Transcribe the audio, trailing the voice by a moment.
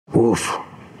Oof.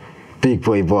 Big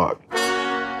boy bark.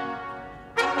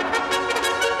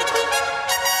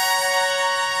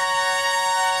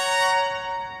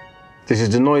 This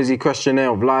is the Noisey Questionnaire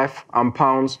of Life. I'm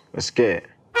Poundz. Let's get it.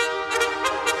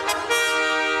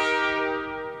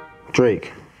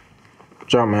 Drake.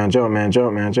 Jump man, jump man,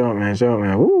 jump man, jump man, jump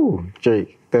man. Woo!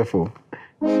 Drake, therefore.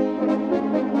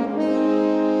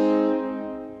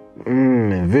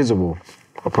 Invisible.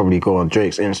 I'll probably go on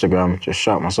Drake's Instagram, just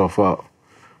shout myself out.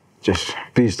 Just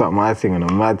boost up my thing and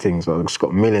a mad thing, so I've just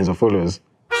got millions of followers.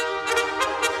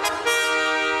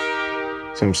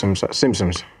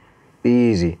 Simpsons.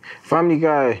 Easy. Family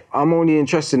Guy, I'm only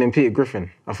interested in Peter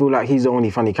Griffin. I feel like he's the only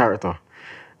funny character.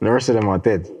 And the rest of them are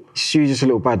dead. She's just a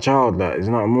little bad child, like, there's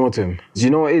nothing more to him. Do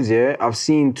you know what it is, yeah? I've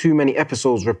seen too many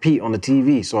episodes repeat on the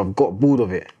TV, so I've got bored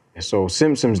of it. So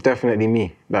Simpsons definitely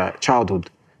me, like childhood.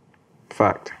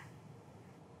 Fact.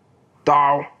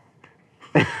 Dow.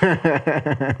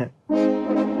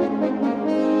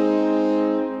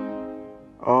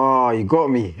 Oh, you got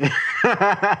me.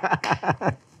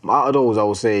 Out of those, I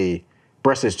would say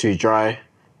breast is too dry,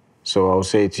 so I'll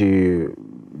say to you,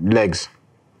 legs.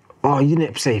 Oh, you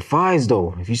didn't say thighs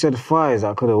though. If you said thighs,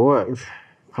 that could have worked.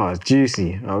 Oh, it's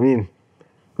juicy. You know what I mean,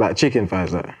 like chicken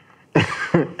thighs, like.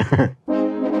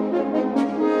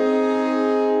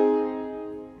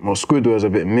 Well, Squidward's a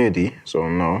bit moody, so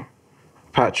no.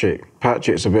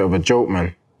 Patrick's a bit of a joke,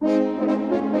 man.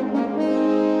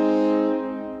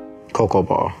 Cocoa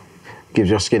butter. Gives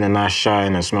your skin a nice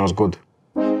shine and smells good.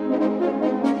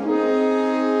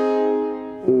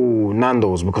 Ooh,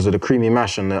 Nandos, because of the creamy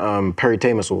mash and the peri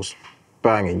tamer sauce.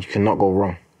 Banging, you cannot go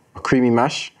wrong. A creamy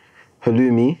mash,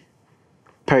 halloumi,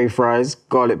 peri fries,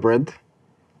 garlic bread,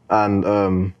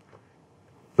 and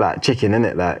like chicken,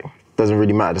 innit? Like, doesn't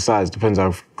really matter the size, depends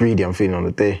how greedy I'm feeling on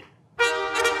the day.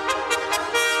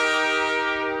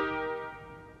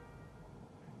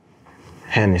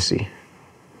 Hennessy.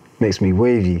 Makes me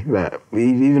wavy. Like,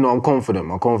 even though I'm confident,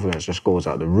 my confidence just goes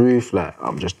out the roof. Like,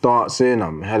 I'm just dancing,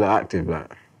 I'm hella active,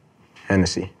 like,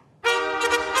 Hennessy.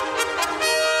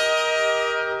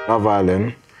 Love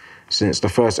Island, since the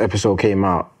first episode came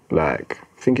out, like,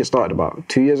 I think it started about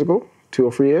 2 years ago, 2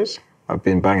 or 3 years, I've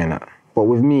been banging that. But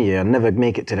with me, I never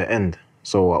make it to the end.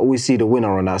 So I always see the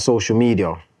winner on that social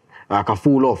media. Like, I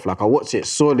fall off, like, I watch it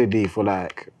solidly for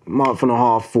like a month and a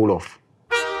half, fall off.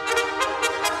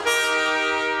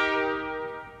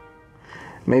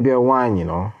 Maybe a wine, you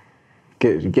know,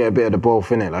 get a bit of the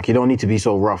both in it. Like, you don't need to be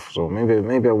so rough, so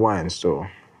maybe a wine still.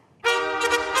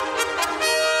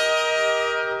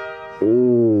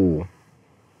 Ooh,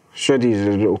 Shreddy's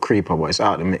a little creeper, but it's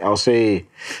out of me. I'll say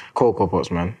Cocoa Pops,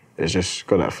 man. It's just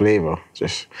got that flavour.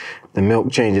 Just the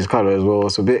milk changes colour as well.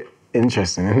 It's a bit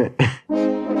interesting, isn't it?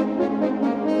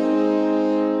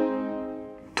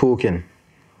 Talking.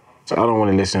 So I don't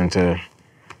want to listen to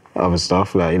other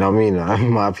stuff, like, you know what I mean? Like,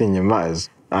 my opinion matters.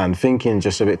 And thinking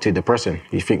just a bit too depressing.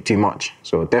 You think too much.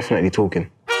 So definitely talking.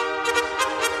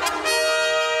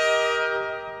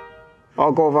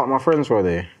 I'll go without my friends for a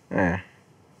day. Yeah.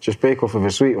 Just bake off with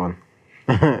a sweet one.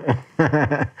 You know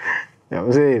what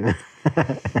I'm saying?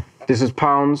 This is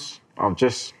Poundz. I've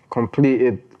just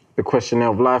completed the Questionnaire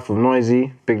of Life with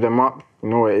Noisey. Big them up. You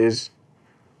know what it is.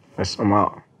 I'm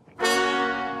out.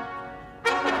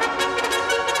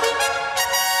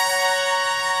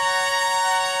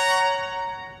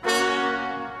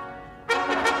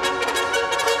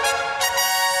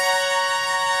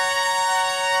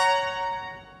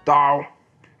 Dow.